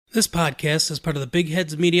This podcast is part of the Big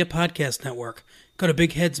Heads Media Podcast Network. Go to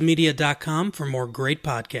bigheadsmedia.com for more great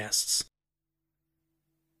podcasts.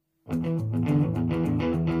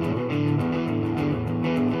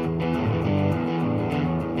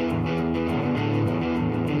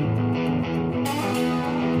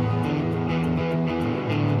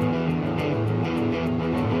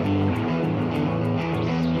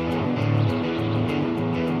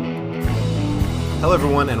 Hello,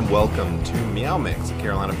 everyone, and welcome to Meow Mix, a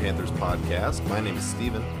Carolina Panthers podcast. My name is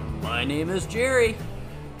Steven. My name is Jerry.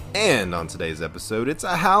 And on today's episode, it's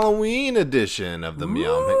a Halloween edition of the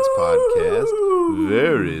Meow Mix podcast.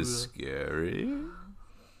 Very scary.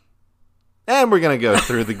 And we're going to go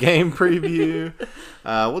through the game preview.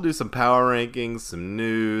 We'll do some power rankings, some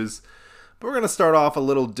news. But we're going to start off a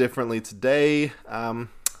little differently today. We're going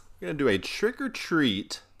to do a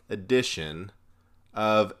trick-or-treat edition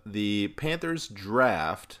of the Panthers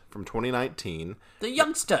draft from 2019. The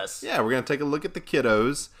youngsters. Yeah, we're going to take a look at the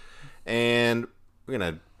kiddos, and we're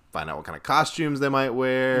going to find out what kind of costumes they might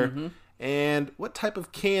wear, and what type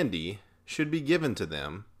of candy should be given to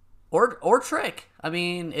them. Or trick. I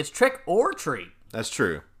mean, it's trick or treat. That's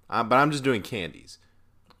true. But I'm just doing candies.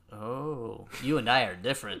 Oh, you and I are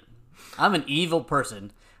different. I'm an evil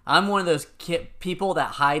person. I'm one of those people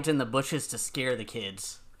that hides in the bushes to scare the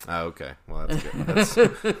kids. Oh, okay. Well, that's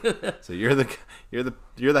good. So you're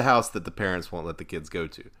the house that the parents won't let the kids go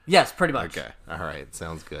to. Yes, pretty much. Okay. All right.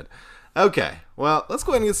 Sounds good. Okay. Well, let's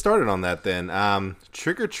go ahead and get started on that then.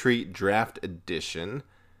 Trick or Treat Draft Edition.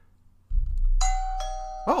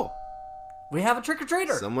 Oh, we have a trick or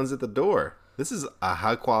treater. Someone's at the door. This is a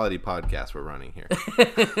high quality podcast we're running here.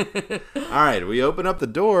 All right. We open up the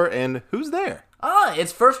door, and who's there? Oh,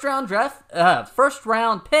 it's first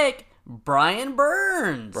round pick. Brian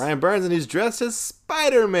Burns. Brian Burns, and he's dressed as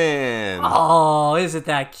Spider-Man. Oh, isn't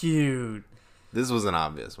that cute? This was an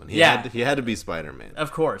obvious one. He had to be Spider-Man.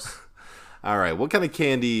 Of course. All right, what kind of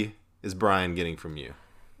candy is Brian getting from you?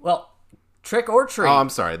 Well, trick or treat. Oh, I'm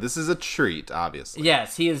sorry. This is a treat, obviously.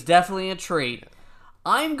 Yes, he is definitely a treat.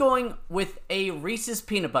 I'm going with a Reese's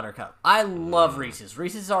Peanut Butter Cup. I love Reese's.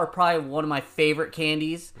 Reese's are probably one of my favorite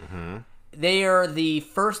candies. Mm-hmm. They are the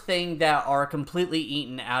first thing that are completely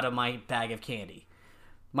eaten out of my bag of candy.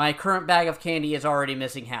 My current bag of candy is already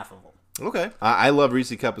missing half of them. Okay. I love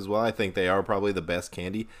Reese's Cup as well. I think they are probably the best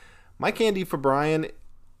candy. My candy for Brian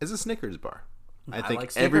is a Snickers bar. I think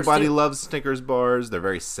like Snickers everybody too. loves Snickers bars. They're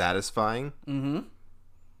very satisfying. Mm-hmm.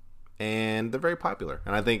 And they're very popular.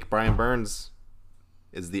 And I think Brian Burns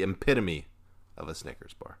is the epitome of a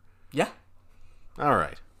Snickers bar. Yeah. All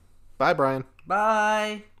right. Bye, Brian.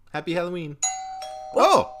 Bye. Happy Halloween.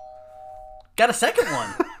 Whoa! Got a second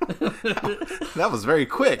one. That was very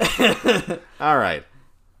quick. All right.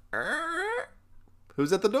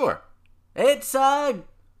 Who's at the door? It's,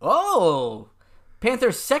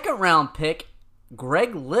 Panthers' second round pick,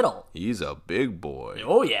 Greg Little. He's a big boy.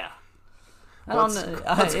 Oh, yeah. I don't know.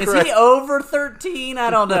 What's Is Greg? he over 13? I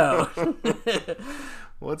don't know.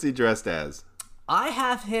 What's he dressed as? I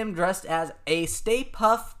have him dressed as a Stay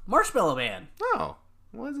Puft Marshmallow Man. Oh,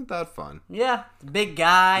 well, isn't that fun? Yeah, big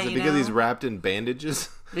guy. Is it because he's wrapped in bandages?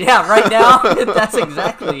 Yeah, right now, that's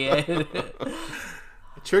exactly it.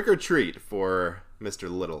 Trick or treat for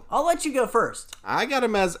Mr. Little. I'll let you go first. I got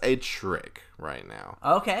him as a trick right now.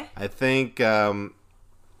 Okay. I think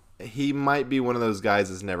he might be one of those guys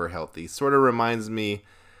that's never healthy. Sort of reminds me,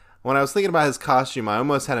 when I was thinking about his costume, I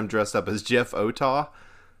almost had him dressed up as Jeff Otaw.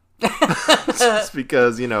 Just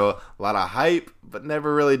because, a lot of hype, but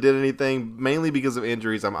never really did anything, mainly because of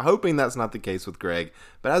injuries. I'm hoping that's not the case with Greg,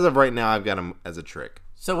 but as of right now, I've got him as a trick.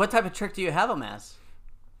 So what type of trick do you have him as?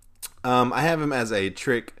 I have him as a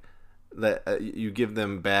trick that you give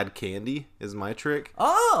them bad candy is my trick.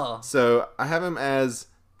 Oh! So I have him as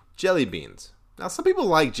jelly beans. Now, some people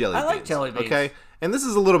like jelly beans. I like jelly beans. Okay? And this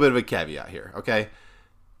is a little bit of a caveat here, okay?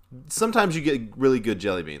 Sometimes you get really good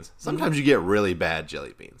jelly beans. Sometimes you get really bad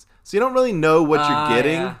jelly beans. So you don't really know what you're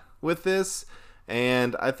getting with this.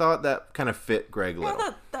 And I thought that kind of fit Greg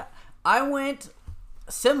Little. I went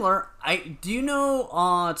similar. Do you know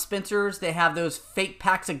on Spencer's they have those fake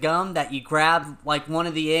packs of gum that you grab like one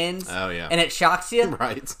of the ends? Oh, yeah. And it shocks you?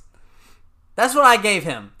 Right. That's what I gave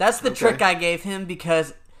him. That's the trick I gave him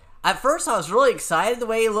because at first I was really excited the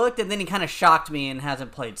way he looked and then he kind of shocked me and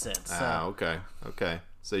hasn't played since. So. Ah, okay.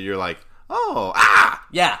 So you're like, oh, ah!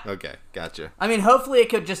 Yeah. Okay, gotcha. I mean, hopefully it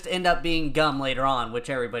could just end up being gum later on,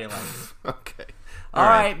 which everybody likes. Okay. All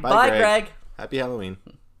right. Bye, Greg. Happy Halloween.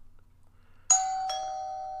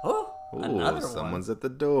 Oh, another one. Someone's at the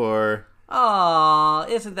door. Aw,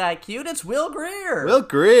 isn't that cute? It's Will Greer. Will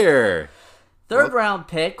Greer. Third round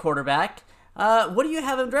pick, quarterback. What do you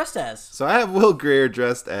have him dressed as? So I have Will Greer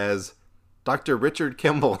dressed as Dr. Richard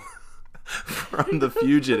Kimball from The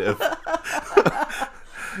Fugitive.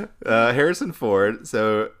 Harrison Ford.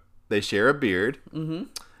 So they share a beard. Mm-hmm.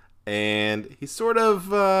 And he's sort of...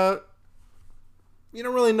 you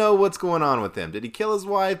don't really know what's going on with him. Did he kill his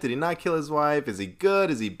wife? Did he not kill his wife? Is he good?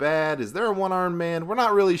 Is he bad? Is there a one-armed man? We're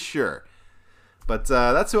not really sure. But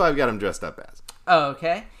that's who I've got him dressed up as. Oh,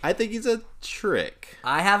 okay. I think he's a trick.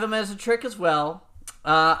 I have him as a trick as well.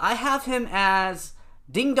 I have him as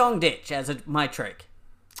Ding Dong Ditch as my trick.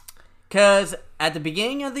 Because at the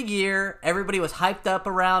beginning of the year, everybody was hyped up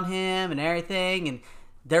around him and everything. And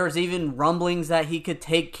there was even rumblings that he could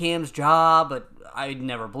take Cam's job. But I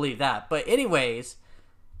never believed that. But anyways,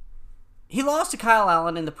 he lost to Kyle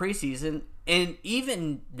Allen in the preseason. And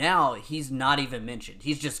even now, he's not even mentioned.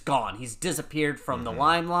 He's just gone. He's disappeared from the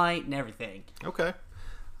limelight and everything. Okay.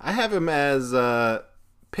 I have him as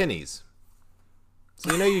pennies.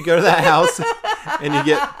 So, you go to that house and you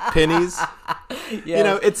get pennies.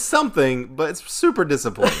 Yes. It's something, but it's super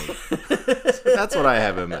disappointing. So that's what I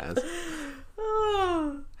have him as.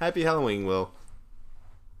 Happy Halloween, Will.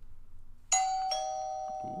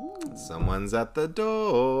 Someone's at the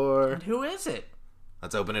door. And who is it?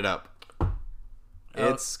 Let's open it up.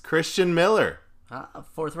 It's Christian Miller.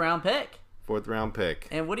 Fourth round pick. Fourth round pick.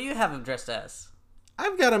 And what do you have him dressed as?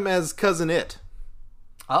 I've got him as Cousin It.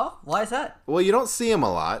 Oh, why is that? Well, you don't see him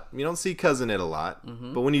a lot. You don't see Cousin It a lot.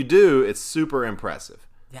 Mm-hmm. But when you do, it's super impressive.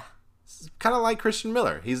 Yeah. It's kind of like Christian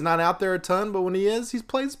Miller. He's not out there a ton, but when he is, he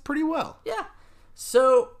plays pretty well. Yeah.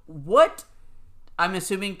 So, what... I'm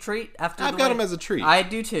assuming treat after I've got him as a treat. I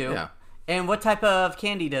do too. Yeah. And what type of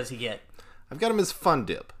candy does he get? I've got him as Fun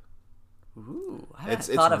Dip. Ooh, I It's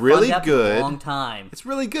thought of really Fun Dip good. in a long time. It's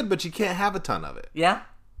really good, but you can't have a ton of it. Yeah?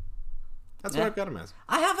 That's what I've got him as.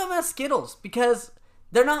 I have him as Skittles because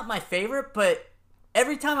they're not my favorite, but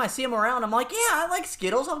every time I see them around, I'm like, yeah, I like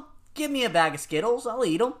Skittles. Give me a bag of Skittles. I'll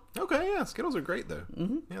eat them. Okay, yeah, Skittles are great, though.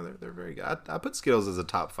 Mm-hmm. Yeah, they're very good. I put Skittles as a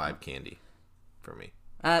top 5 candy for me.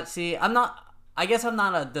 See, I guess I'm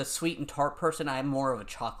not the sweet and tart person. I'm more of a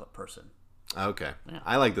chocolate person. Okay. Yeah.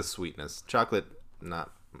 I like the sweetness. Chocolate,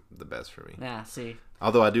 not the best for me. Yeah, see.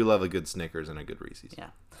 Although I do love a good Snickers and a good Reese's.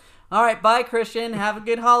 Yeah. All right, bye, Christian. Have a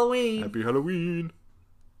good Halloween. Happy Halloween.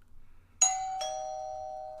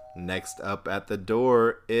 Next up at the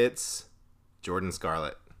door, it's Jordan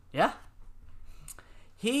Scarlett. Yeah.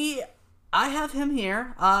 I have him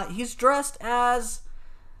here. He's dressed as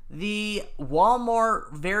the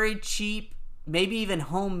Walmart very cheap, maybe even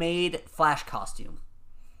homemade Flash costume.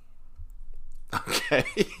 Okay.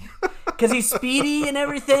 Because he's speedy and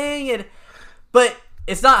everything, but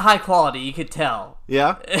it's not high quality, you could tell.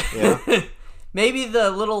 Yeah. Maybe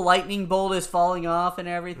the little lightning bolt is falling off and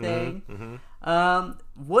everything. Mm-hmm.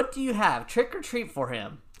 What do you have? Trick or treat for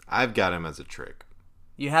him? I've got him as a trick.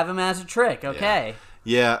 You have him as a trick, okay.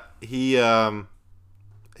 Yeah, he's...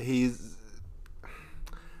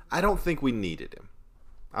 I don't think we needed him.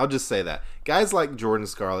 I'll just say that. Guys like Jordan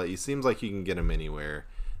Scarlett, he seems like you can get him anywhere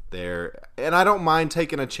there. And I don't mind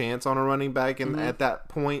taking a chance on a running back at that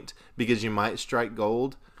point because you might strike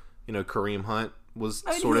gold. Kareem Hunt was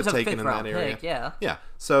sort of taken in that area. Pick, yeah. Yeah.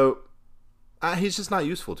 So he's just not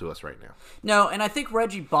useful to us right now. No, and I think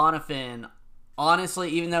Reggie Bonifin, honestly,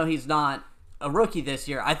 even though he's not a rookie this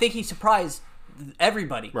year, I think he surprised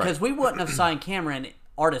everybody. Because we wouldn't have signed Cameron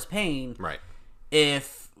Artis Payne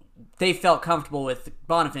if they felt comfortable with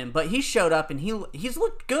Bonifin. But he showed up and he's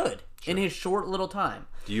looked good in his short little time.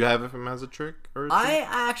 Do you have him as a trick? I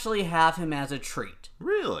actually have him as a treat.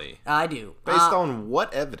 Really? I do. Based on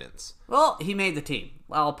what evidence? Well, he made the team.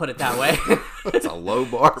 I'll put it that way. That's a low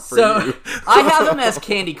bar for you. I have him as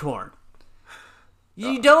candy corn.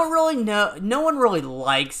 You don't really know. No one really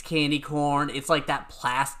likes candy corn. It's like that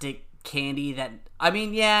plastic candy that...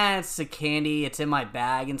 it's a candy. It's in my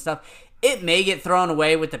bag and stuff. It may get thrown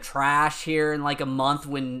away with the trash here in like a month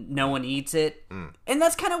when no one eats it. And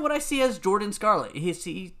that's kind of what I see as Jordan Scarlett.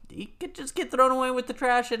 He could just get thrown away with the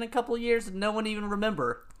trash in a couple of years and no one even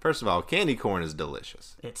remember. First of all, candy corn is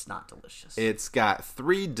delicious. It's not delicious. It's got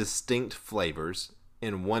 3 distinct flavors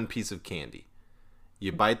in one piece of candy.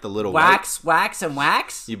 You bite the little wax.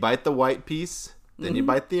 You bite the white piece, then you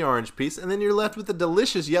bite the orange piece, and then you're left with a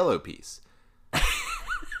delicious yellow piece.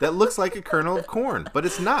 That looks like a kernel of corn, but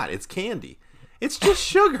it's not. It's candy. It's just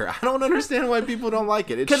sugar. I don't understand why people don't like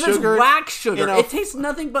it. It's sugar. Because it's wax sugar. It tastes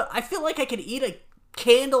nothing but... I feel like I could eat a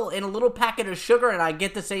candle in a little packet of sugar and I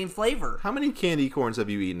get the same flavor. How many candy corns have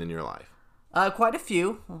you eaten in your life? Quite a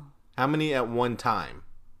few. How many at one time?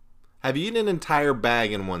 Have you eaten an entire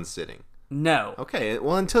bag in one sitting? No. Okay,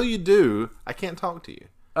 well, until you do, I can't talk to you.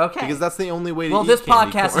 Okay. Because that's the only way to Well, eat this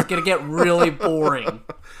candy podcast corn. is going to get really boring.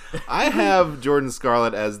 I have Jordan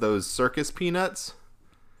Scarlett as those circus peanuts.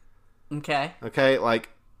 Okay. Okay, like,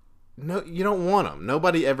 no, you don't want them.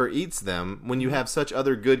 Nobody ever eats them when you have such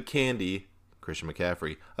other good candy, Christian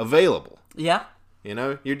McCaffrey, available. Yeah. You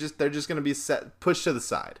know, they're just going to be pushed to the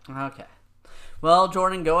side. Okay. Well,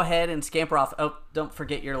 Jordan, go ahead and scamper off. Oh, don't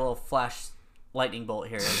forget your little flash lightning bolt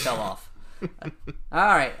here. It fell off. All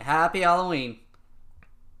right. Happy Halloween.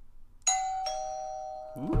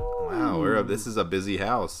 Wow, this is a busy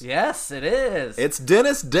house. Yes, it is. It's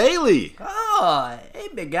Dennis Daly. Oh, hey,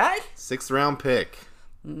 big guy. 6th round pick.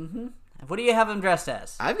 What do you have him dressed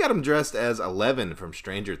as? I've got him dressed as 11 from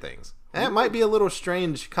Stranger Things. And it might be a little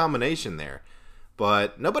strange combination there,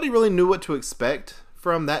 but nobody really knew what to expect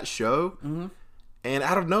from that show. Mm-hmm. And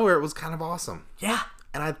out of nowhere, it was kind of awesome. Yeah.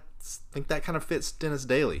 And I think that kind of fits Dennis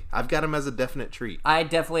Daly. I've got him as a definite treat. I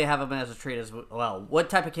definitely have him as a treat as well. What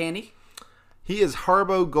type of candy? He is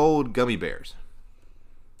Haribo Gold Gummy Bears.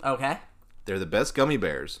 Okay. They're the best gummy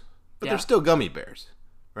bears, but Yeah. they're still gummy bears,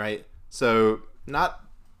 right? So not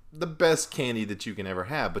the best candy that you can ever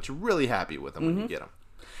have, but you're really happy with them when you get them.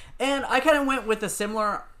 And I kind of went with a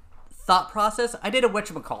similar thought process. I did a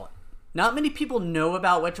whatchamacallit. Not many people know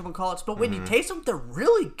about whatchamacallits, but when you taste them, they're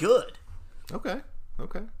really good. Okay.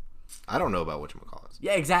 I don't know about whatchamacallits.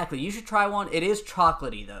 Yeah, exactly. You should try one. It is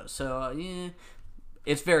chocolatey, though, so yeah,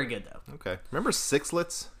 it's very good, though. Okay. Remember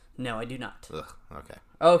Sixlets? No, I do not. Ugh, okay.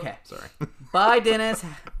 Okay. Sorry. Bye, Dennis.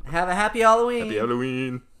 Have a happy Halloween. Happy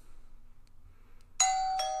Halloween.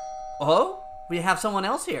 Oh, we have someone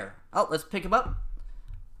else here. Oh, let's pick him up.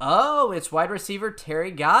 Oh, it's wide receiver Terry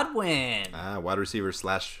Godwin. Wide receiver /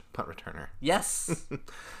 punt returner. Yes.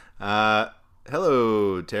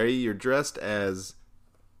 Hello, Terry. You're dressed as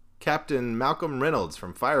Captain Malcolm Reynolds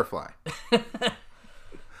from Firefly.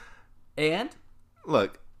 And?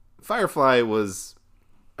 Look, Firefly was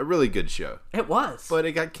a really good show, It was. but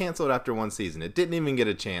it got canceled after one season. It didn't even get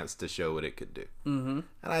a chance to show what it could do. Mm-hmm.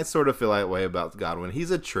 And I sort of feel that way about Godwin. He's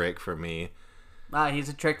a trick for me. He's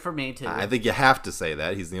a trick for me, too. I think you have to say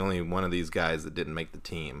that. He's the only one of these guys that didn't make the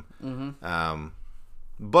team. Mm-hmm.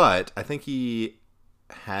 But I think he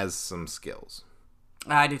has some skills.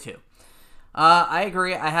 I do, too. I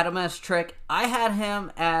agree. I had him as Trick. I had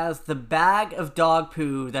him as the bag of dog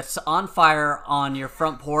poo that's on fire on your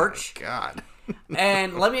front porch. God.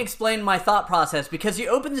 And let me explain my thought process. Because you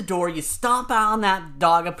open the door, you stomp out on that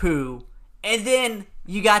dog of poo, and then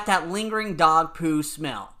you got that lingering dog poo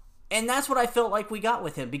smell. And that's what I felt like we got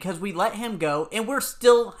with him, because we let him go, and we're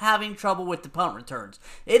still having trouble with the punt returns.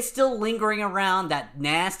 It's still lingering around, that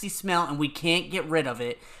nasty smell, and we can't get rid of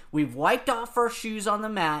it. We've wiped off our shoes on the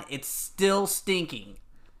mat. It's still stinking.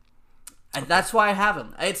 And that's why I have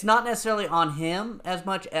him. It's not necessarily on him as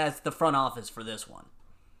much as the front office for this one.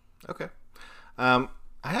 Okay. I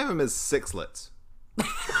have him as Sixlets.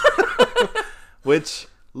 Which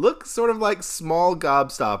look sort of like small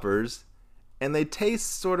gobstoppers, and they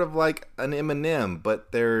taste sort of like an M&M,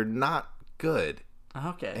 but they're not good.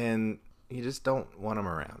 Okay. And you just don't want them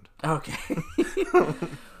around. Okay.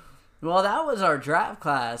 Well, that was our draft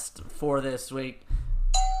class for this week.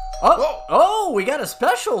 Oh, we got a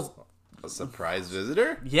special. A surprise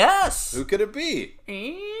visitor? Yes. Who could it be?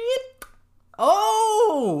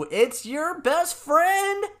 Oh, it's your best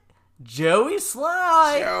friend, Joey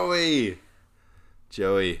Sly.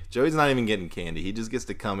 Joey's not even getting candy. He just gets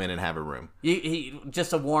to come in and have a room. He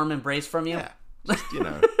just a warm embrace from you? Yeah. Just,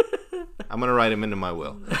 I'm going to write him into my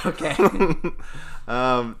will. Okay.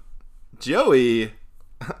 Joey,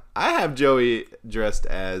 I have Joey dressed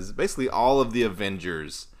as basically all of the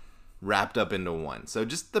Avengers wrapped up into one. So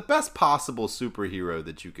just the best possible superhero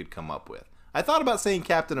that you could come up with. I thought about saying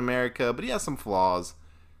Captain America, but he has some flaws.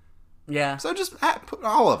 Yeah. So just put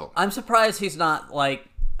all of them. I'm surprised he's not like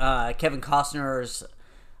Kevin Costner's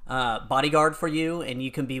bodyguard for you, and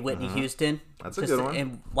you can be Whitney Houston. That's a good one.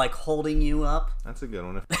 And like holding you up. That's a good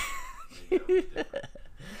one.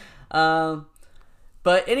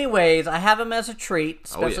 But anyways, I have him as a treat,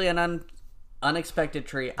 especially yeah. an unexpected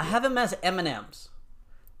treat. I have him as M&Ms.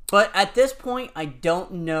 But at this point, I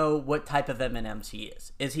don't know what type of M&Ms he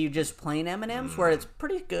is. Is he just plain M&Ms where it's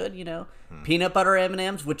pretty good, peanut butter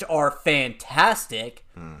M&Ms, which are fantastic,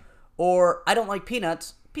 or I don't like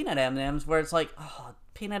peanut M&Ms where it's like, oh,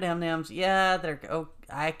 peanut M&Ms, yeah,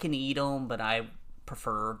 I can eat them, but I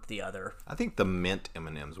prefer the other. I think the mint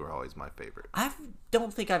M&Ms were always my favorite. I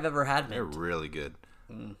don't think I've ever had They're mint. really good.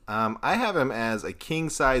 I have him as a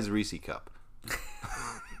king-size Reese cup.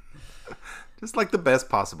 Just like the best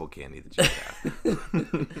possible candy that you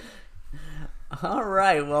have. All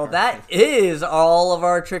right, well, that is all of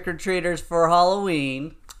our trick-or-treaters for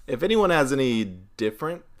Halloween. If anyone has any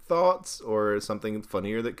different thoughts or something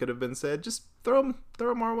funnier that could have been said, just throw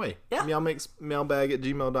them our way. Yeah.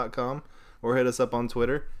 meowmixmailbag@gmail.com or hit us up on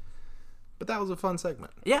Twitter. But that was a fun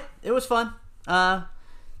segment. Yeah, it was fun.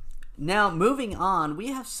 Now, moving on, we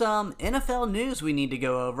have some NFL news we need to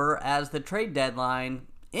go over as the trade deadline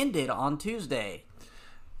ended on Tuesday.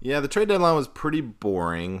 Yeah, the trade deadline was pretty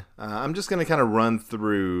boring. I'm just going to kind of run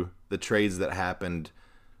through the trades that happened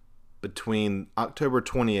between October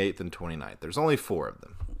 28th and 29th. There's only 4 of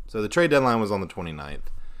them. So the trade deadline was on the 29th.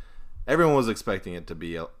 Everyone was expecting it to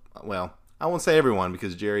be, well, I won't say everyone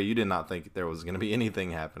because, Jerry, you did not think there was going to be anything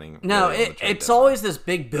happening. No, really on the trade it's deadline. always this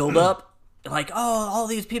big build-up. Like, oh, all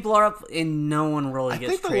these people are up, and no one really I gets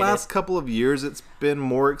think the traded. last couple of years it's been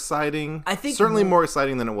more exciting. I think certainly more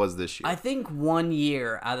exciting than it was this year. I think 1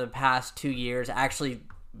 year out of the past 2 years actually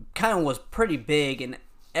kind of was pretty big, and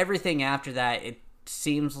everything after that, it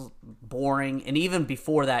seems boring. And even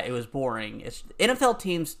before that, it was boring. NFL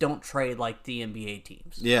teams don't trade like the NBA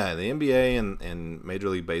teams. Yeah, the NBA and Major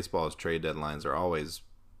League Baseball's trade deadlines are always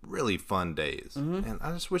really fun days. And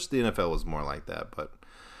I just wish the NFL was more like that. But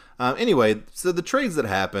anyway, so the trades that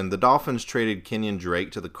happened, the Dolphins traded Kenyon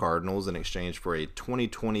Drake to the Cardinals in exchange for a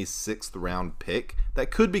 2026 round pick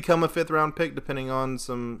that could become a 5th round pick depending on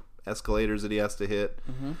some escalators that he has to hit.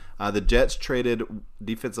 The Jets traded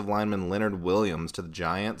defensive lineman Leonard Williams to the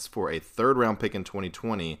Giants for a 3rd round pick in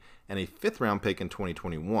 2020 and a 5th round pick in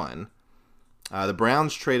 2021. The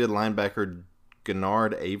Browns traded linebacker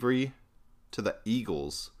Gennard Avery to the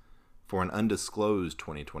Eagles for an undisclosed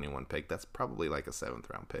 2021 pick. That's probably like a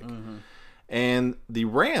 7th round pick. And the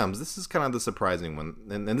Rams, this is kind of the surprising one,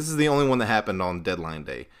 and this is the only one that happened on deadline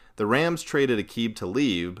day. The Rams traded Aqib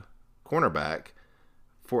Talib, cornerback,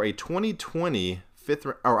 for a 2020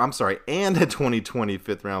 and a 2020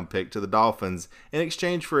 5th round pick to the Dolphins in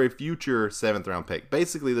exchange for a future 7th round pick.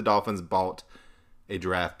 Basically, the Dolphins bought a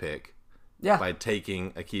draft pick by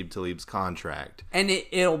taking Aqib Talib's contract. And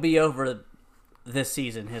it'll be over this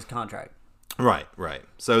season, his contract. Right.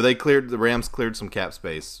 So the Rams cleared some cap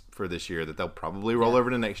space for this year that they'll probably roll over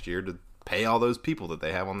to next year to pay all those people that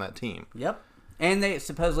they have on that team. Yep. And they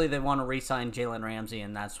want to re-sign Jalen Ramsey,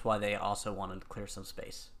 and that's why they also wanted to clear some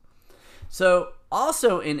space. So,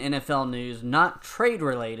 also in NFL news, not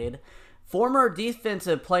trade-related, former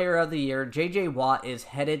Defensive Player of the Year, J.J. Watt, is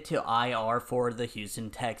headed to IR for the Houston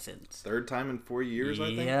Texans. 3rd time in 4 years,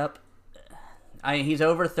 I think? Yep. He's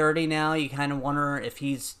over 30 now. You kind of wonder if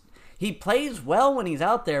he plays well when he's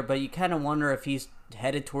out there, but you kind of wonder if he's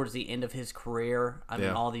headed towards the end of his career. I mean,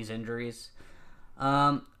 all these injuries.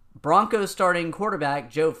 Broncos starting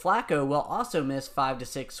quarterback Joe Flacco will also miss 5 to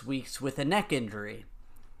 6 weeks with a neck injury.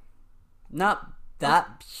 Not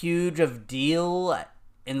that huge of deal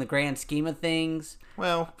in the grand scheme of things.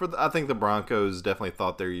 Well, I think the Broncos definitely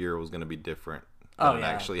thought their year was going to be different than it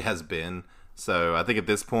actually has been. So I think at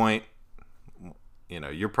this point,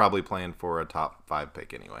 you're probably playing for a top 5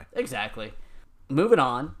 pick anyway. Exactly. Moving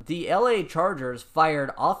on, the LA Chargers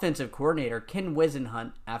fired offensive coordinator Ken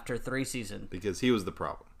Whisenhunt after 3 seasons. Because he was the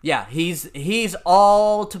problem. Yeah, he's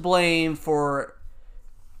all to blame for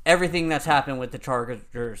everything that's happened with the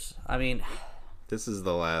Chargers. I mean, this is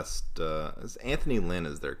the last. Anthony Lynn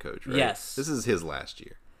is their coach, right? Yes. This is his last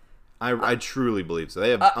year. I truly believe so. They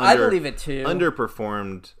have I believe it too.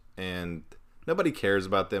 Underperformed, and nobody cares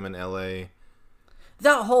about them in LA.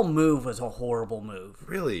 That whole move was a horrible move.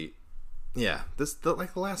 Really, yeah. The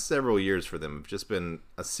last several years for them have just been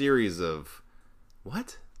a series of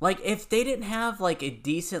what? Like, if they didn't have, like, a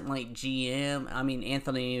decent, like, GM, I mean,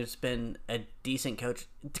 Anthony's been a decent coach,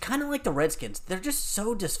 kind of like the Redskins. They're just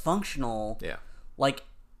so dysfunctional, like,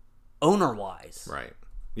 owner-wise. Right.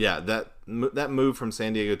 Yeah, that move from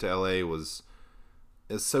San Diego to LA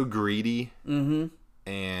is so greedy,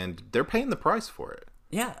 and they're paying the price for it.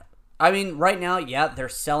 Yeah. I mean, right now, they're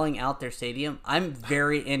selling out their stadium. I'm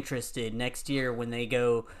very interested next year when they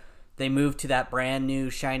move to that brand new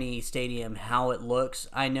shiny stadium, how it looks.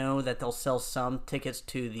 I know that they'll sell some tickets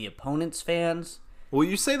to the opponent's fans. Well,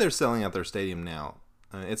 you say they're selling out their stadium now.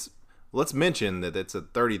 Let's mention that it's a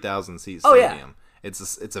 30,000 seat stadium. Oh, yeah.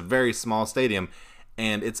 It's a very small stadium,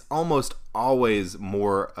 and it's almost always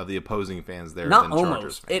more of the opposing fans there than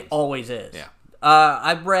Chargers fans. It always is. Yeah.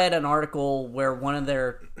 I've read an article where one of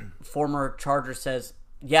their former Chargers says,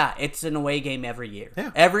 it's an away game every year. Yeah.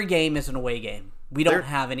 Every game is an away game. We don't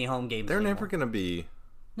have any home games They're anymore. never going to be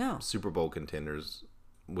No. Super Bowl contenders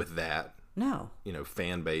with that, No.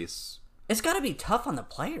 fan base. It's got to be tough on the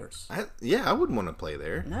players. I wouldn't want to play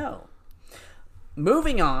there. No.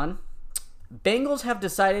 Moving on, Bengals have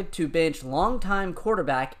decided to bench longtime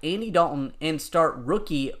quarterback Andy Dalton and start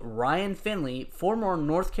rookie Ryan Finley, former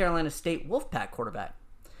North Carolina State Wolfpack quarterback.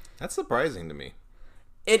 That's surprising to me.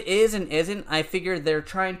 It is and isn't. I figured they're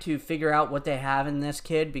trying to figure out what they have in this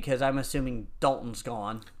kid because I'm assuming Dalton's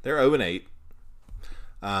gone. They're 0-8.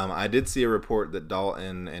 I did see a report that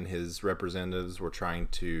Dalton and his representatives were trying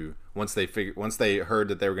to, once they heard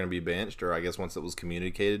that they were going to be benched, or I guess once it was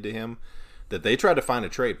communicated to him, that they tried to find a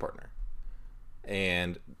trade partner.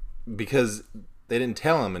 And because they didn't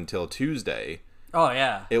tell him until Tuesday, Oh,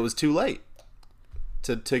 yeah. it was too late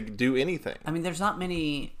to do anything. I mean, there's not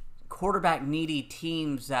many quarterback needy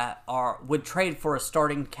teams that would trade for a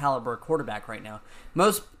starting caliber quarterback right now.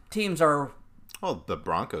 Most teams are. Well, the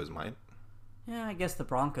Broncos might. Yeah, I guess the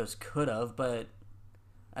Broncos could have, but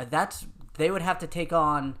they would have to take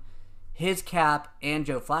on his cap and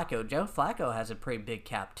Joe Flacco. Joe Flacco has a pretty big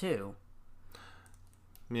cap too.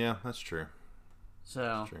 Yeah, that's true.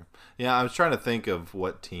 So True. Yeah, I was trying to think of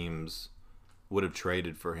what teams would have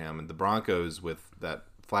traded for him, and the Broncos with that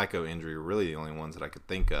Flacco injury are really the only ones that I could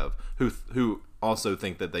think of who also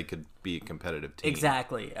think that they could be a competitive team.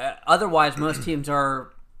 exactly. Otherwise, most teams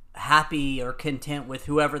are happy or content with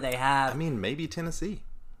whoever they have. I mean, maybe Tennessee.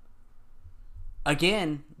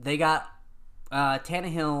 Again, they got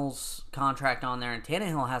Tannehill's contract on there, and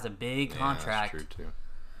Tannehill has a big contract. Yeah, that's true too.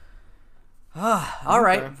 All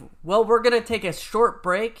right. Well, we're going to take a short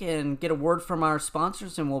break and get a word from our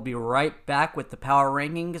sponsors, and we'll be right back with the power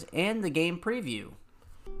rankings and the game preview.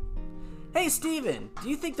 Hey, Steven, do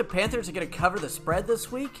you think the Panthers are going to cover the spread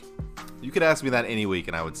this week? You could ask me that any week,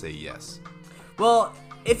 and I would say yes. Well,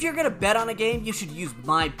 if you're going to bet on a game, you should use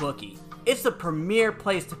MyBookie. It's the premier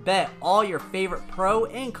place to bet all your favorite pro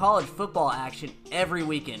and college football action every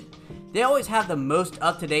weekend. They always have the most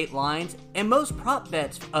up-to-date lines and most prop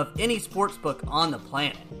bets of any sportsbook on the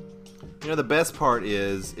planet. You know, the best part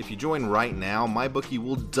is, if you join right now, MyBookie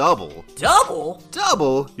will double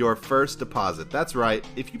your first deposit. That's right.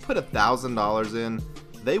 If you put $1,000 in,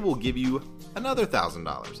 they will give you another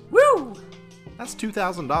 $1,000. Woo! That's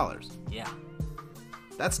 $2,000. Yeah.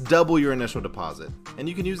 That's double your initial deposit, and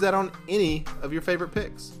you can use that on any of your favorite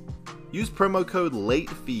picks. Use promo code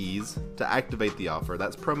LATEFEES to activate the offer.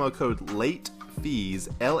 That's promo code LATEFEES,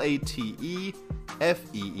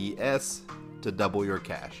 LATEFEES, to double your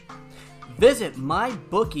cash. Visit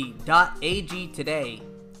mybookie.ag today.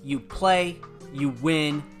 You play, you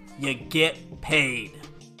win, you get paid.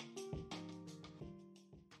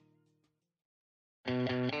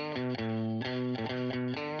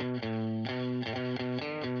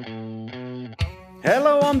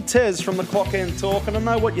 Hello, I'm Tez from the Clock End Talk, and I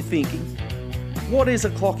know what you're thinking. What is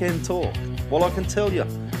a Clock End Talk? Well, I can tell you.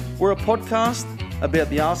 We're a podcast about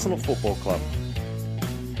the Arsenal Football Club.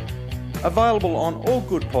 Available on all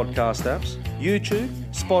good podcast apps, YouTube,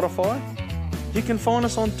 Spotify. You can find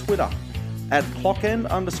us on Twitter at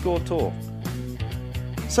 @clockend_talk.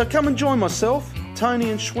 So come and join myself,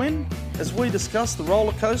 Tony and Schwinn as we discuss the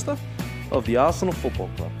roller coaster of the Arsenal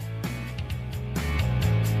Football Club.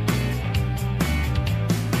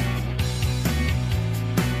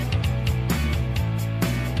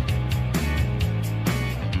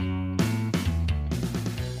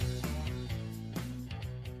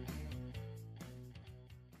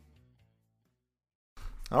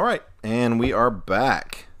 All right, and we are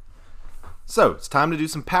back. So, it's time to do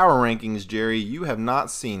some power rankings, Jerry. You have not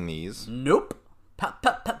seen these. Nope.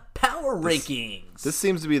 Power rankings. This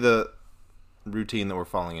seems to be the routine that we're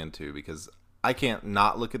falling into because I can't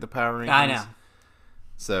not look at the power rankings. I know.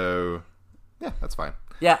 So, yeah, that's fine.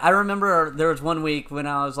 Yeah, I remember there was one week when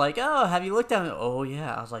I was like, oh, have you looked at it? Oh,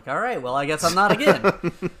 yeah. I was like, all right, well, I guess I'm not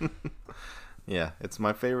again. Yeah, it's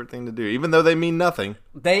my favorite thing to do, even though they mean nothing.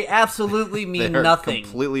 They absolutely mean They're nothing.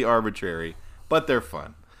 Completely arbitrary, but they're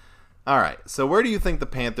fun. All right, so where do you think the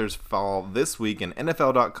Panthers fall this week in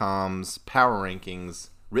NFL.com's power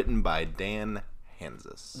rankings written by Dan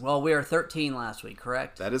Hanzus? Well, we were 13 last week,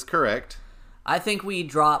 correct? That is correct. I think we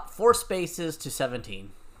dropped 4 spaces to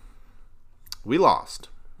 17. We lost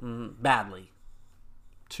Badly.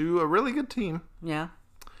 to a really good team, Yeah.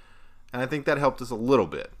 and I think that helped us a little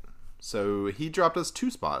bit. So he dropped us 2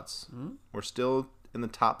 spots. We're still in the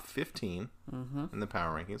top 15 in the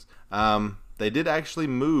power rankings. They did actually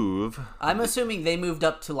move. I'm assuming they moved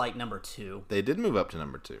up to, like, number 2. They did move up to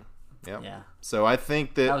number 2. Yep. Yeah. So I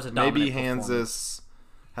think That was a that maybe dominant Hanzus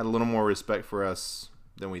had a little more respect for us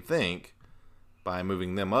than we think by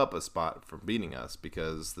moving them up a spot from beating us,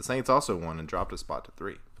 because the Saints also won and dropped a spot to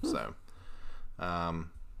 3. So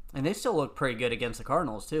And they still look pretty good against the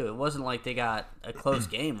Cardinals, too. It wasn't like they got a close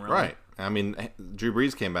game, really. Right. I mean, Drew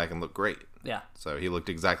Brees came back and looked great. Yeah. So he looked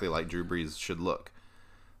exactly like Drew Brees should look.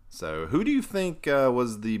 So who do you think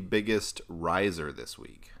was the biggest riser this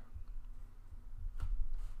week?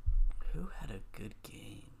 Who had a good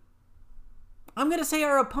game? I'm going to say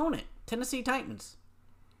our opponent, Tennessee Titans.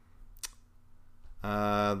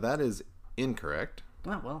 That is incorrect.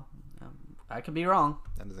 Oh, well, I could be wrong.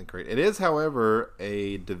 That is incorrect. It is, however,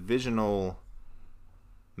 a divisional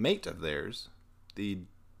mate of theirs, the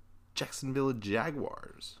Jacksonville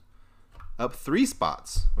Jaguars. Up 3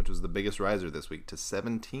 spots, which was the biggest riser this week, to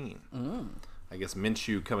 17. I guess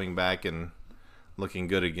Minshew coming back and looking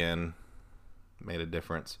good again made a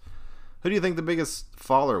difference. Who do you think the biggest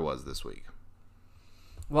faller was this week?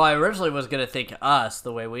 Well, I originally was going to think us,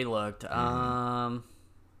 the way we looked. Yeah,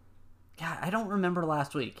 I don't remember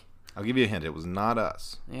last week. I'll give you a hint. It was not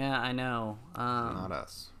us. Yeah, I know. Not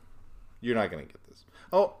us. You're not going to get this.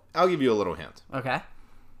 Oh, I'll give you a little hint. Okay.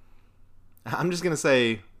 I'm just going to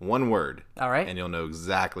say one word. All right. And you'll know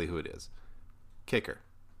exactly who it is. Kicker.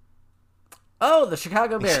 Oh, the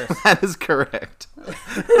Chicago Bears. That is correct.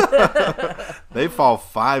 They fall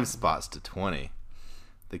 5 spots to 20.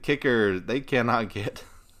 The kicker, they cannot get...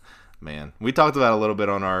 Man, we talked about it a little bit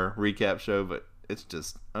on our recap show, but it's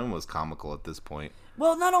just almost comical at this point.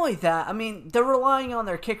 Well, not only that, I mean, they're relying on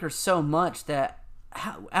their kicker so much that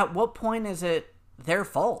at what point is it their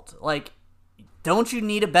fault? Like, don't you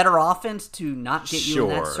need a better offense to not get you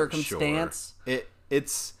in that circumstance? Sure.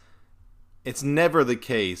 It's never the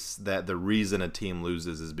case that the reason a team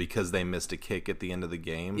loses is because they missed a kick at the end of the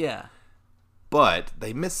game. Yeah. But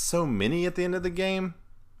they missed so many at the end of the game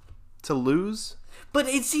to lose. But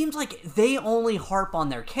it seems like they only harp on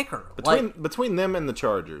their kicker. Between them and the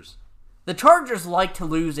Chargers. The Chargers like to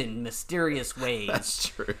lose in mysterious ways. That's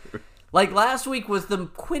true. Like last week was the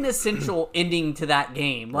quintessential ending to that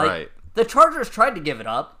game. Like, right. The Chargers tried to give it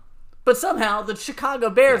up, but somehow the Chicago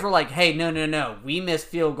Bears were like, hey, no. We missed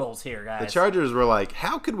field goals here, guys. The Chargers were like,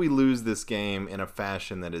 how could we lose this game in a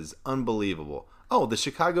fashion that is unbelievable? Oh, the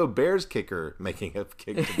Chicago Bears kicker making a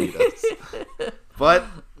kick to beat us. But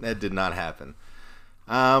that did not happen.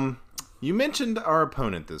 You mentioned our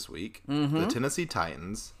opponent this week, the Tennessee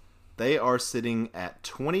Titans. They are sitting at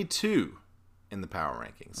 22 in the power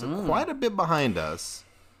rankings, so quite a bit behind us.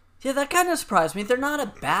 Yeah, that kind of surprised me. They're not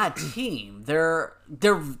a bad team. They're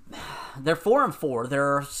 4-4.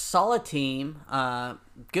 They're a solid team.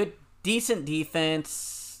 Good, decent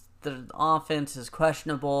defense. The offense is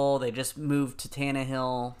questionable. They just moved to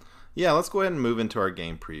Tannehill. Yeah, let's go ahead and move into our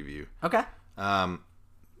game preview. Okay.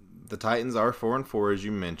 The Titans are 4-4, as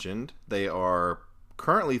you mentioned. They are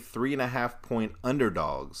currently 3.5-point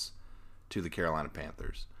underdogs to the Carolina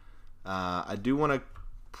Panthers. I do want to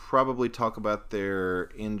probably talk about their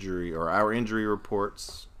injury or our injury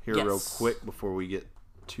reports here real quick before we get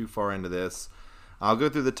too far into this. I'll go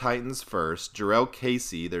through the Titans first. Jarrell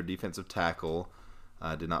Casey, their defensive tackle,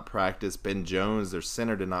 did not practice. Ben Jones, their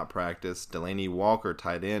center, did not practice. Delaney Walker,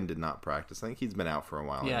 tight end, did not practice. I think he's been out for a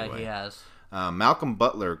while anyway. Yeah, he has. Malcolm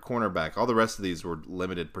Butler, cornerback. All the rest of these were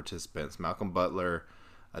limited participants. Malcolm Butler,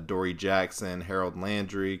 Dory Jackson, Harold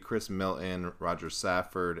Landry, Chris Milton, Roger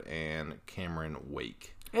Safford, and Cameron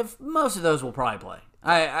Wake. If most of those will probably play.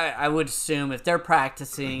 I would assume if they're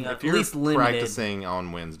practicing, If at you're least limited. practicing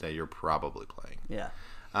on Wednesday, you're probably playing. Yeah.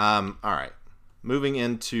 All right. Moving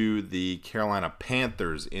into the Carolina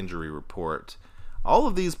Panthers injury report. All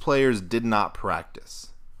of these players did not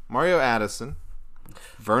practice. Mario Addison,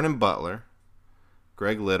 Vernon Butler,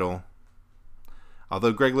 Greg Little.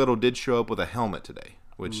 Although Greg Little did show up with a helmet today,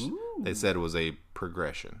 which they said was a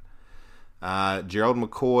progression. Gerald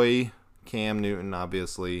McCoy, Cam Newton,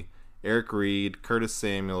 obviously, Eric Reed, Curtis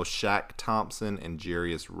Samuel, Shaq Thompson, and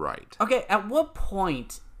Jarius Wright. Okay, at what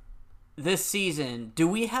point this season do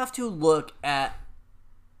we have to look at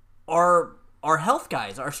our health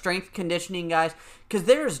guys, our strength conditioning guys? Because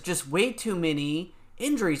there's just way too many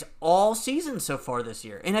injuries all season so far this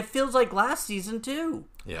year. And it feels like last season too.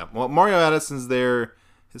 Yeah, well, Mario Addison's there.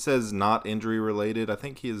 It says not injury related. I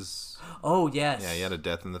think he is... Oh, yes. Yeah, he had a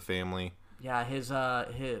death in the family. Yeah, his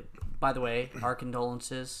by the way, our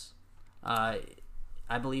condolences. I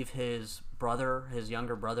believe his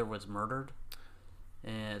younger brother was murdered.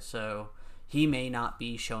 And so he may not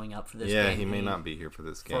be showing up for this game. Yeah, he may not be here for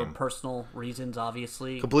this game. For personal reasons,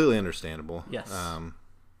 obviously. Completely understandable. Yes.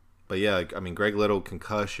 But yeah, I mean, Greg Little,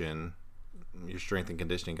 concussion, your strength and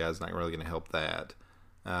conditioning guy's not really going to help that.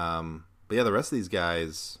 But yeah, the rest of these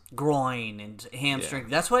guys... Groin and hamstring. Yeah.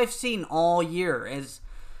 That's what I've seen all year is,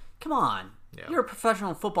 come on, you're a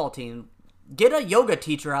professional football team. Get a yoga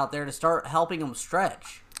teacher out there to start helping them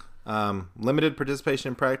stretch. Limited participation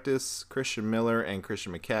in practice, Christian Miller and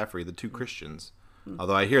Christian McCaffrey, the two Christians.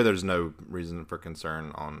 Although I hear there's no reason for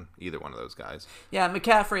concern on either one of those guys. Yeah,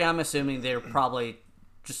 McCaffrey, I'm assuming they're probably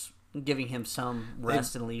just giving him some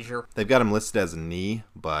rest and leisure. They've got him listed as a knee,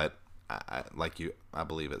 but I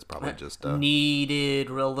believe it's probably just needed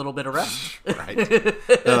a little bit of rest. Right.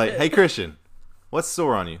 They're like, hey, Christian, what's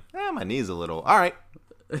sore on you? My knee's a little. All right.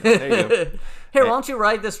 There you go. Here, why don't you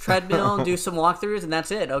ride this treadmill and do some walkthroughs, and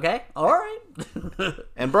that's it, okay? All right.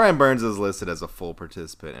 And Brian Burns is listed as a full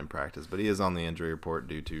participant in practice, but he is on the injury report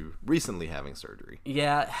due to recently having surgery.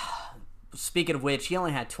 Yeah. Speaking of which, he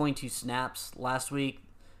only had 22 snaps last week,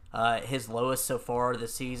 his lowest so far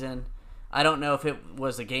this season. I don't know if it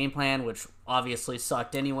was a game plan, which obviously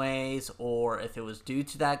sucked anyways, or if it was due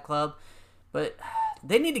to that club, but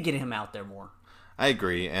they need to get him out there more. I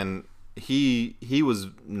agree, and he was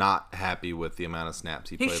not happy with the amount of snaps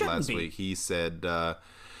he played last week. He said,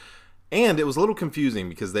 and it was a little confusing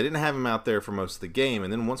because they didn't have him out there for most of the game,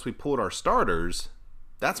 and then once we pulled our starters,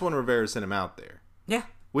 that's when Rivera sent him out there. Yeah.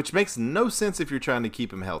 Which makes no sense if you're trying to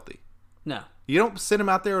keep him healthy. No. You don't sit him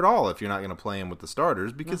out there at all if you're not going to play him with the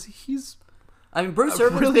starters because he's... I mean, Bruce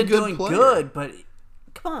Irvin's really been doing player. good, but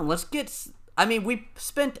come on, let's get... I mean, we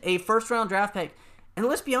spent a first-round draft pick, and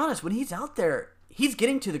let's be honest, when he's out there, he's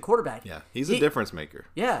getting to the quarterback. Yeah, he's a difference maker.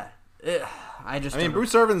 Yeah. I mean,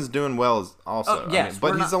 Bruce Irvin's doing well also. Oh, yes,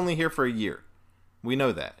 but he's only here for a year. We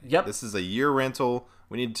know that. Yep. This is a year rental.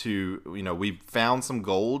 We need to, we found some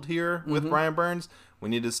gold here with Brian Burns. We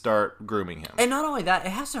need to start grooming him. And not only that, it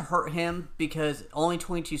has to hurt him because only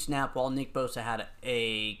 22 snap while Nick Bosa had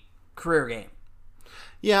a career game.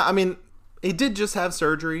 Yeah, I mean, he did just have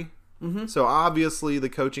surgery. Mm-hmm. So obviously the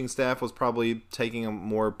coaching staff was probably taking a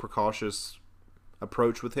more precautious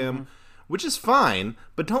approach with him, which is fine,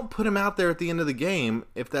 but don't put him out there at the end of the game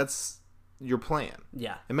if that's your plan.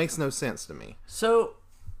 Yeah. It makes no sense to me. So,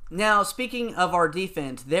 now, speaking of our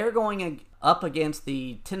defense, they're going up against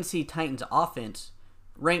the Tennessee Titans offense,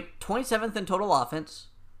 ranked 27th in total offense,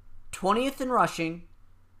 20th in rushing,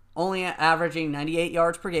 only averaging 98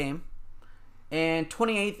 yards per game, and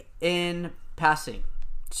 28th in passing.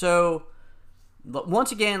 So,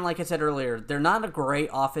 once again, like I said earlier, they're not a great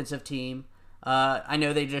offensive team. I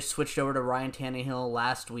know they just switched over to Ryan Tannehill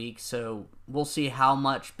last week, so we'll see how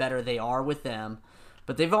much better they are with them.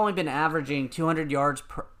 But they've only been averaging 200 yards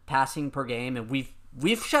passing per game, and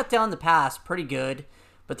we've shut down the pass pretty good.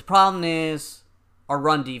 But the problem is our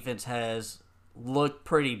run defense has looked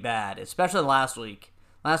pretty bad, especially last week.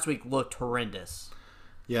 Last week looked horrendous.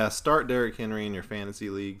 Yeah, start Derrick Henry in your fantasy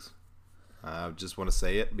leagues. I just want to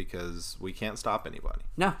say it because we can't stop anybody.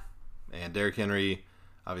 No. And Derrick Henry,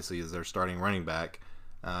 obviously, is their starting running back.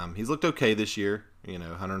 He's looked okay this year.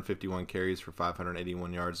 151 carries for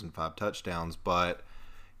 581 yards and 5 touchdowns, but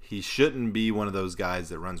he shouldn't be one of those guys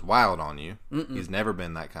that runs wild on you. He's never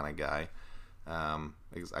been that kind of guy.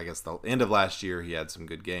 I guess the end of last year he had some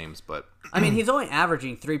good games, but I mean, he's only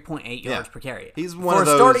averaging 3.8 yards per carry. He's one for of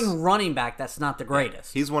those, a starting running back. That's not the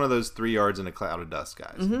greatest. He's one of those 3 yards in a cloud of dust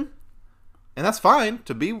guys, and that's fine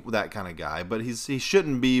to be that kind of guy. But he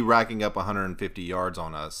shouldn't be racking up 150 yards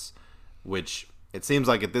on us, which it seems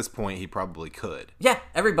like at this point he probably could. Yeah,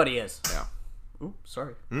 everybody is. Yeah. Ooh,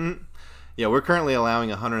 sorry. Yeah, we're currently allowing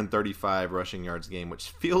 135 rushing yards a game, which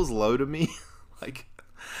feels low to me. Like,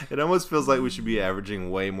 it almost feels like we should be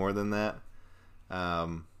averaging way more than that.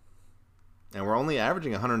 And we're only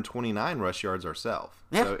averaging 129 rush yards ourselves.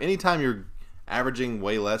 Yeah. So anytime you're averaging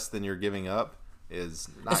way less than you're giving up is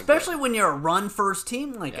not Especially good. when you're a run-first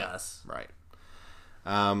team like us. Right.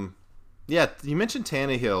 Yeah, you mentioned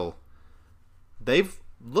Tannehill. They've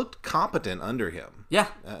looked competent under him. Yeah.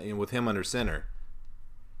 With him under center.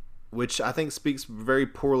 Which I think speaks very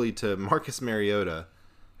poorly to Marcus Mariota,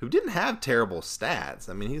 who didn't have terrible stats.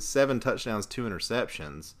 I mean, he's 7 touchdowns, 2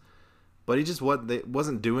 interceptions, but he just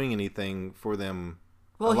wasn't doing anything for them.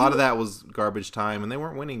 Well, a lot of that was garbage time, and they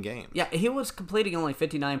weren't winning games. Yeah, he was completing only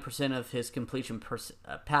 59% of his completion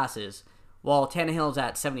passes, while Tannehill's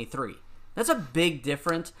at 73%. That's a big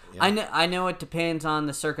difference. Yeah. I know it depends on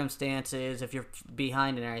the circumstances, if you're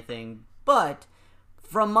behind and everything, but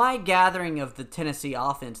from my gathering of the Tennessee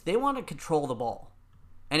offense, they want to control the ball.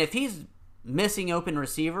 And if he's missing open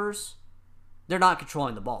receivers, they're not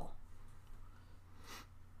controlling the ball.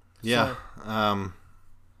 Yeah. So,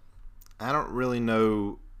 I don't really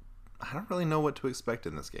know what to expect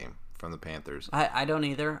in this game from the Panthers. I don't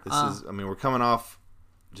either. We're coming off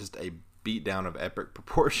just a beatdown of epic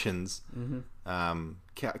proportions.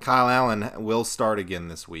 Kyle Allen will start again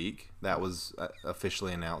this week. That was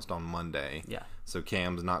officially announced on Monday. Yeah. So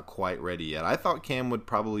Cam's not quite ready yet. I thought Cam would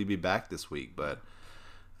probably be back this week, but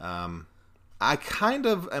I kind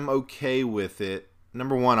of am okay with it.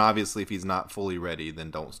 Number one, obviously, if he's not fully ready,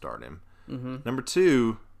 then don't start him. Mm-hmm. Number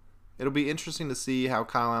two, it'll be interesting to see how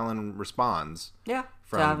Kyle Allen responds. Yeah.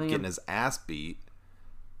 From getting his ass beat,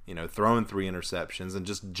 throwing 3 interceptions and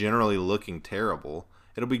just generally looking terrible.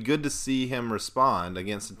 It'll be good to see him respond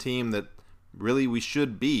against a team that really we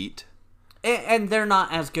should beat. And they're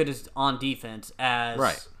not as good as on defense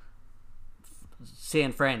as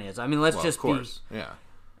San Fran is. I mean, let's just of course. Yeah.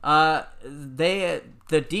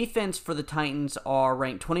 The defense for the Titans are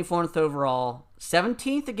ranked 24th overall,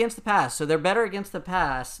 17th against the pass. So they're better against the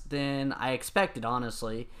pass than I expected,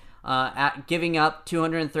 honestly. At giving up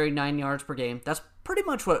 239 yards per game. That's pretty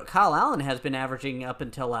much what Kyle Allen has been averaging up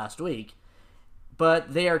until last week.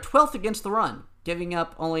 But they are 12th against the run, giving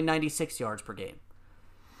up only 96 yards per game.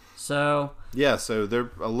 So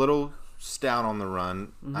they're a little stout on the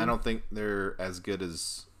run. Mm-hmm. I don't think they're as good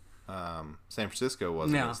as San Francisco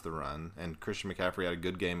was against the run, and Christian McCaffrey had a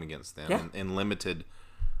good game against them in limited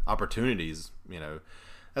opportunities.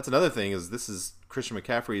 That's another thing is this is Christian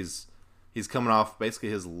McCaffrey's. He's coming off basically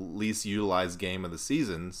his least utilized game of the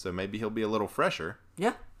season, so maybe he'll be a little fresher.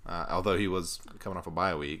 Yeah. Although he was coming off a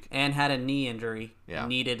bye week and had a knee injury. Yeah.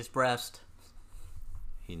 Needed his rest.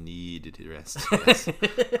 He needed his rest.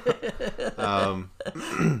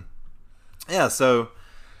 Yes. So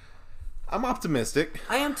I'm optimistic.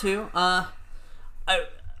 I am too. I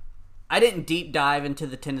didn't deep dive into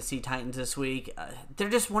the Tennessee Titans this week. They're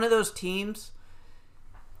just one of those teams.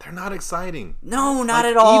 They're not exciting. No, not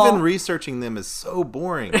at all. Even researching them is so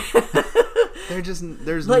boring.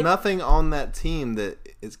 There's nothing on that team that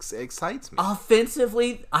excites me.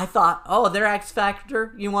 Offensively, I thought, their X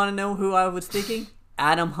factor. You want to know who I was thinking?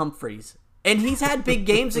 Adam Humphries. And he's had big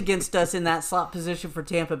games against us in that slot position for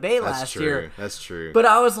Tampa Bay last year. That's true. But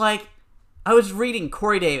I was reading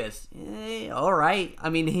Corey Davis. All right. I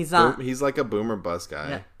mean, he's not. He's like a boomer bust guy.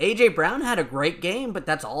 Yeah. A.J. Brown had a great game, but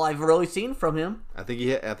that's all I've really seen from him. I think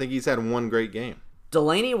he's had one great game.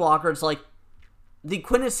 Delaney Walker's like the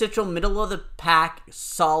quintessential middle of the pack,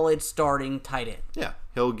 solid starting tight end. Yeah,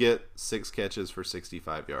 he'll get 6 catches for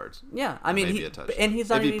 65 yards. Yeah, I mean, maybe a touchdown. And he's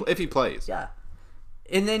not if he plays. Yeah.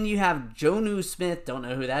 And then you have Jonnu Smith. Don't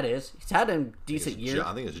know who that is. He's had a decent year.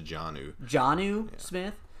 I think it's Jonnu.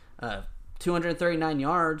 Smith. 239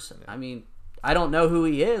 yards. Yeah. I mean, I don't know who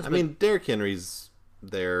he is. I mean, Derrick Henry's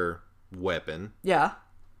their weapon. Yeah.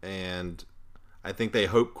 And I think they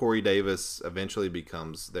hope Corey Davis eventually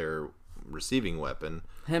becomes their receiving weapon.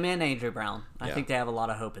 Him and A.J. Brown. I think they have a lot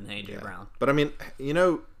of hope in A.J. Brown. But, I mean,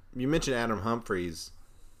 you mentioned Adam Humphries.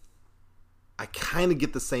 I kind of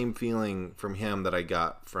get the same feeling from him that I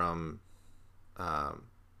got from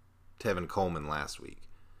Tevin Coleman last week.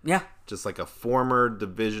 Yeah. Just like a former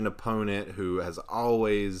division opponent who has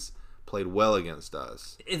always played well against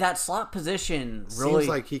us. That slot position really... Seems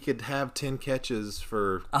like he could have 10 catches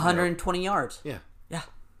for... 120 yards. Yeah.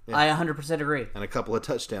 I 100% agree. And a couple of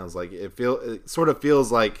touchdowns. Like it sort of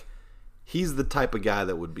feels like he's the type of guy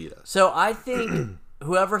that would beat us. So I think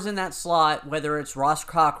whoever's in that slot, whether it's Ross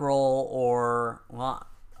Cockrell or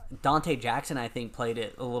Dante Jackson, I think played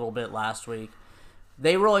it a little bit last week.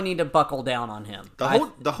 They really need to buckle down on him.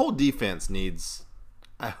 The whole defense needs.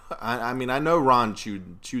 I mean, I know Ron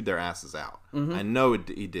chewed their asses out. Mm-hmm. I know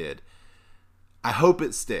he did. I hope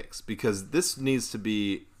it sticks because this needs to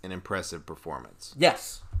be an impressive performance.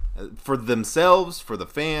 Yes. For themselves, for the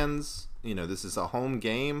fans. This is a home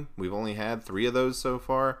game. We've only had 3 of those so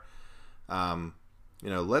far.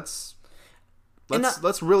 Let's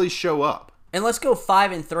really show up. And let's go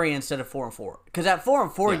 5-3 instead of 4-4. Because at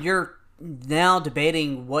 4-4, you're now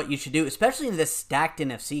debating what you should do, especially in this stacked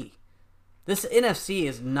NFC. This NFC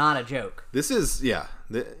is not a joke. This is,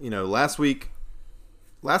 last week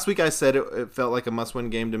I said it felt like a must-win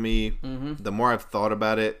game to me. Mm-hmm. The more I've thought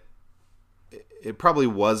about it, it probably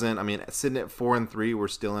wasn't. I mean, sitting at 4-3, we're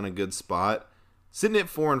still in a good spot. Sitting at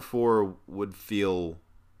 4-4 would feel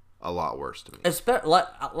a lot worse to me.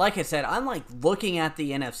 Like I said, I'm like looking at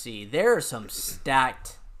the NFC. There are some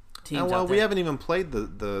stacked teams out there. We haven't even played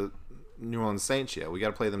the New Orleans Saints yet. We got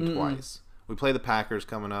to play them twice. We play the Packers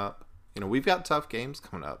coming up. We've got tough games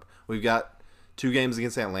coming up. We've got 2 games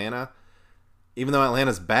against Atlanta. Even though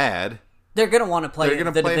Atlanta's bad, they're going to want to play. They're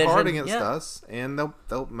going to play hard against us, and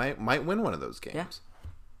they'll might win one of those games. Yeah.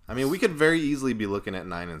 I mean, we could very easily be looking at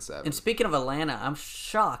 9-7. And speaking of Atlanta, I'm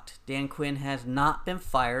shocked Dan Quinn has not been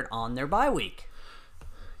fired on their bye week.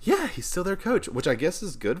 Yeah, he's still their coach, which I guess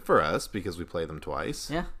is good for us because we play them twice.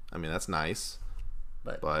 Yeah. I mean, that's nice.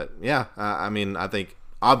 But yeah, I mean, I think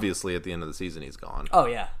obviously at the end of the season he's gone. Oh,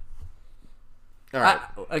 yeah. All right.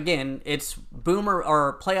 Again, it's boomer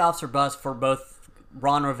or playoffs or bust for both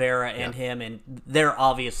Ron Rivera and him, and they're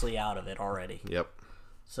obviously out of it already. Yep.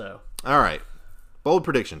 So, All right. Bold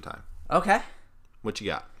prediction time. okay. What you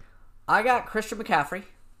got? I got Christian McCaffrey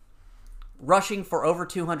rushing for over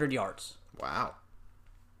 200 yards. Wow.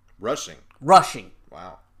 Rushing. Rushing.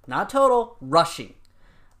 Wow. Not total, rushing.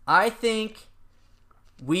 I think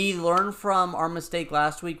we learned from our mistake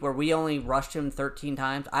last week where we only rushed him 13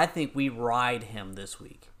 times. I think we ride him this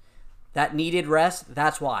week. That needed rest,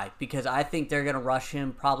 that's why. Because I think they're going to rush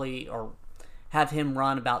him probably, or have him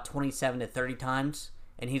run about 27 to 30 times,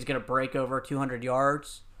 and he's going to break over 200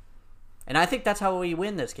 yards. And I think that's how we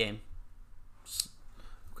win this game.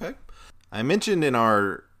 Okay. I mentioned in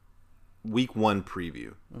our week 1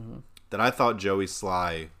 preview that I thought Joey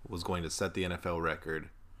Sly was going to set the NFL record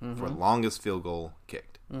for longest field goal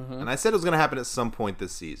kicked. And I said it was going to happen at some point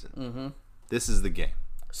this season. This is the game.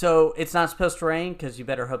 So it's not supposed to rain? Because you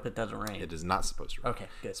better hope it doesn't rain. It is not supposed to rain. Okay,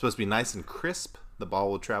 good. It's supposed to be nice and crisp. The ball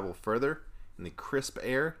will travel further in the crisp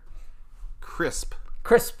air. Crisp.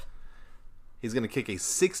 Crisp. He's going to kick a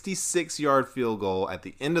 66-yard field goal at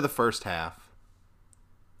the end of the first half.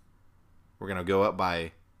 We're going to go up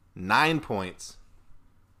by 9 points.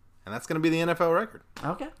 And that's going to be the NFL record.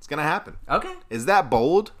 Okay. It's going to happen. Okay. Is that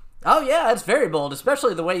bold? Oh, yeah, that's very bold,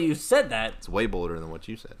 especially the way you said that. It's way bolder than what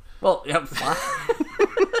you said. Well, yeah, fine.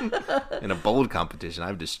 In a bold competition,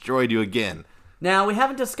 I've destroyed you again. Now, we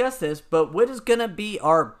haven't discussed this, but what is going to be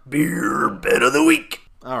our beer bet of the week?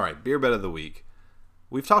 All right, beer bet of the week.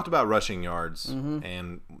 We've talked about rushing yards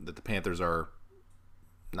and that the Panthers are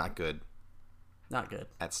not good Not good.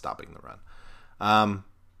 at stopping the run.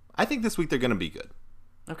 I think this week they're going to be good.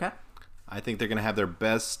 Okay. I think they're going to have their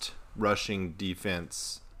best rushing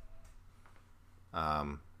defense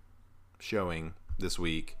showing this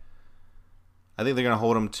week. I think they're going to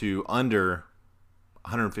hold them to under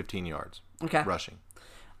 115 yards Okay. rushing.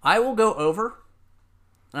 I will go over.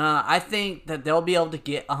 I think that they'll be able to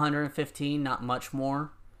get 115, not much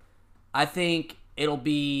more. I think it'll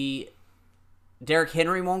be... Derrick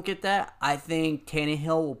Henry won't get that. I think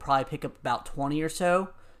Tannehill will probably pick up about 20 or so,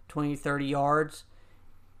 20, 30 yards,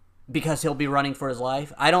 because he'll be running for his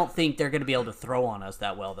life. I don't think they're going to be able to throw on us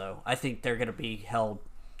that well, though. I think they're going to be held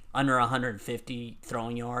under 150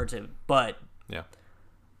 throwing yards, but Yeah.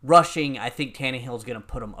 rushing, I think Tannehill's going to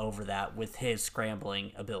put him over that with his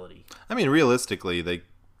scrambling ability. I mean, realistically, they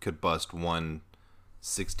could bust one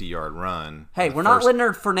 60-yard run. Hey, in the we're not first-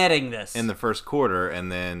 Leonard Fournetting this. in the first quarter,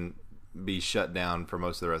 and then be shut down for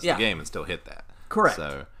most of the rest of the game and still hit that. Correct.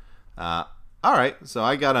 So, all right. So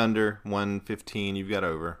I got under 115. You've got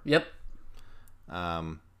over. Yep.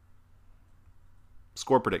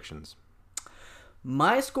 Score predictions.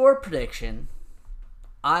 My score prediction,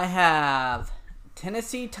 I have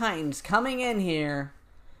Tennessee Titans coming in here,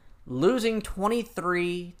 losing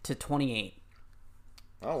 23-28.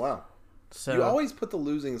 Oh wow! So You always put the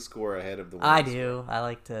losing score ahead of the winning I score. do. I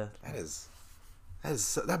like to.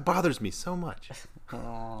 That bothers me so much.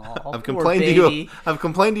 Aw, I've poor complained to baby. you. I've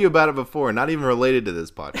complained to you about it before, not even related to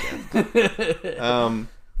this podcast.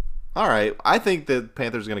 All right, I think the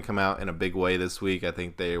Panthers are going to come out in a big way this week. I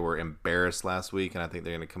think they were embarrassed last week, and I think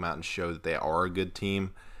they're going to come out and show that they are a good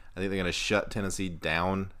team. I think they're going to shut Tennessee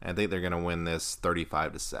down. I think they're going to win this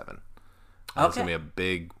 35-7. It's going to be a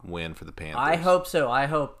big win for the Panthers. I hope so. I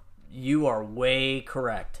hope you are way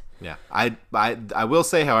correct. Yeah, I will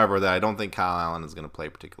say, however, that I don't think Kyle Allen is going to play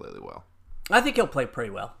particularly well. I think he'll play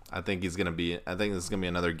pretty well. I think this is going to be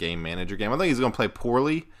another game manager game. I think he's going to play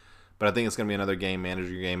poorly, but I think it's going to be another game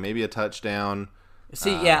manager game. Maybe a touchdown.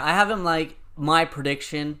 See, yeah, I have him like my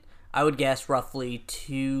prediction. I would guess roughly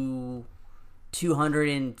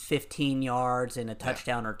 215 yards and a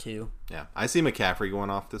touchdown or two. Yeah, I see McCaffrey going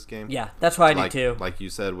off this game. Yeah, that's what I do too. Like you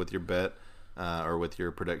said with your bet or with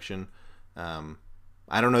your prediction.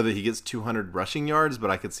 I don't know that he gets 200 rushing yards,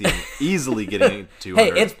 but I could see him easily getting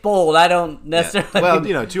 200. Hey, it's bold. I don't necessarily. Yeah.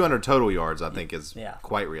 Well, 200 total yards I think is Yeah.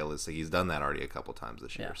 quite realistic. He's done that already a couple times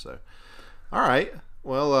this year. Yeah. So, all right.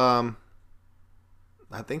 Well,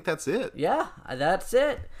 I think that's it. Yeah, that's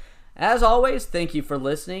it. As always, thank you for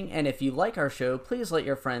listening. And if you like our show, please let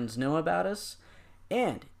your friends know about us.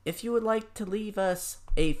 And if you would like to leave us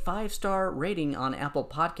a 5-star rating on Apple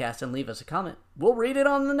Podcasts and leave us a comment, we'll read it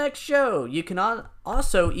on the next show. You can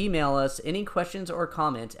also email us any questions or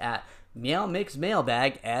comments at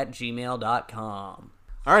meowmixmailbag@gmail.com.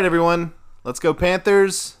 All right, everyone. Let's go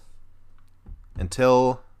Panthers.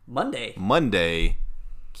 Until Monday,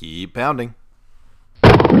 keep pounding.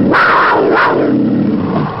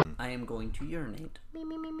 I am going to urinate. All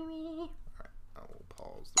right, I will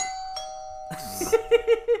pause.